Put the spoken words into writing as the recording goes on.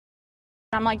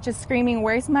I'm like just screaming,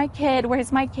 where's my kid?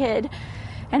 Where's my kid?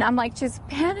 And I'm like just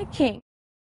panicking.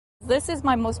 This is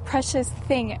my most precious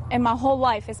thing in my whole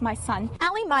life is my son.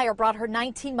 Allie Meyer brought her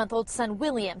 19-month-old son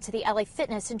William to the LA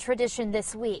Fitness and Tradition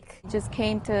this week. Just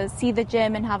came to see the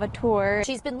gym and have a tour.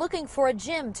 She's been looking for a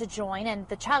gym to join, and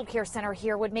the childcare center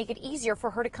here would make it easier for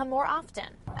her to come more often.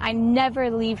 I never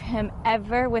leave him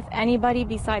ever with anybody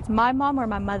besides my mom or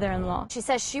my mother-in-law. She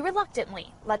says she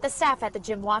reluctantly let the staff at the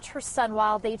gym watch her son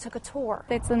while they took a tour.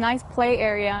 It's a nice play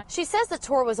area. She says the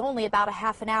tour was only about a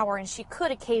half an hour and she could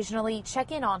occasionally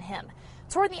check in on him.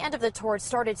 Toward the end of the tour, it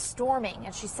started storming,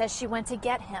 and she says she went to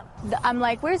get him. I'm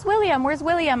like, where's William? Where's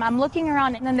William? I'm looking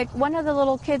around, and then one of the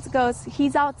little kids goes,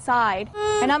 he's outside.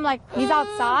 And I'm like, he's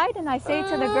outside? And I say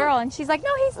to the girl, and she's like, no,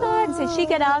 he's not. And so she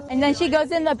get up, and then she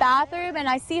goes in the bathroom, and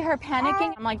I see her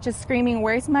panicking. I'm like just screaming,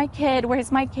 where's my kid?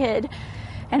 Where's my kid?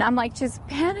 And I'm like just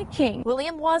panicking.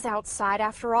 William was outside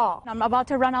after all. I'm about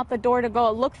to run out the door to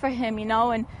go look for him, you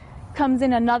know, and comes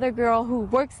in another girl who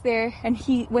works there and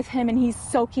he's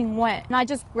soaking wet. And I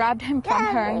just grabbed him from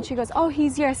her and she goes, oh,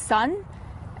 he's your son?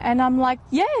 And I'm like,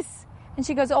 yes. And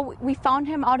she goes, oh, we found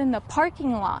him out in the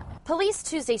parking lot. Police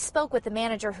Tuesday spoke with the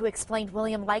manager who explained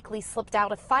William likely slipped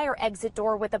out a fire exit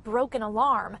door with a broken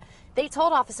alarm. They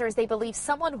told officers they believe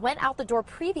someone went out the door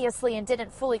previously and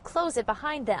didn't fully close it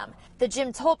behind them. The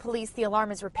gym told police the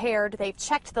alarm is repaired. They've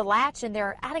checked the latch and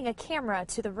they're adding a camera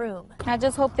to the room. I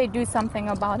just hope they do something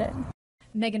about it.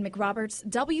 Megan McRoberts,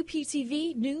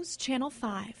 WPTV News Channel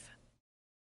 5.